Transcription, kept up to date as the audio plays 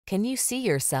Can you see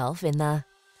yourself in the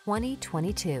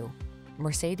 2022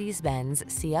 Mercedes-Benz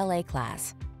CLA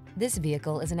class? This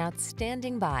vehicle is an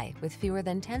outstanding buy with fewer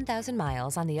than 10,000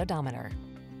 miles on the odometer.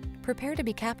 Prepare to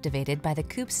be captivated by the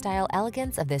coupe-style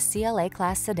elegance of this CLA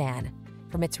class sedan.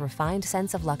 From its refined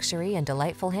sense of luxury and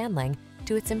delightful handling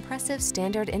to its impressive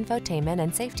standard infotainment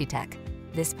and safety tech,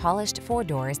 this polished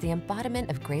four-door is the embodiment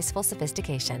of graceful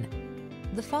sophistication.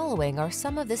 The following are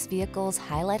some of this vehicle's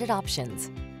highlighted options: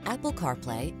 Apple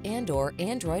CarPlay and/or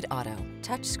Android Auto,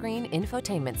 touchscreen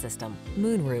infotainment system,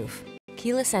 moonroof,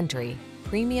 keyless entry,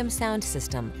 premium sound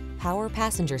system, power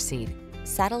passenger seat,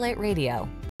 satellite radio,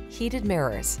 heated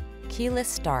mirrors, keyless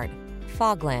start,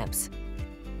 fog lamps.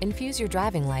 Infuse your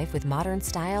driving life with modern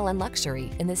style and luxury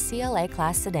in the CLA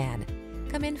class sedan.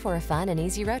 Come in for a fun and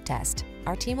easy road test.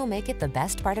 Our team will make it the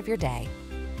best part of your day.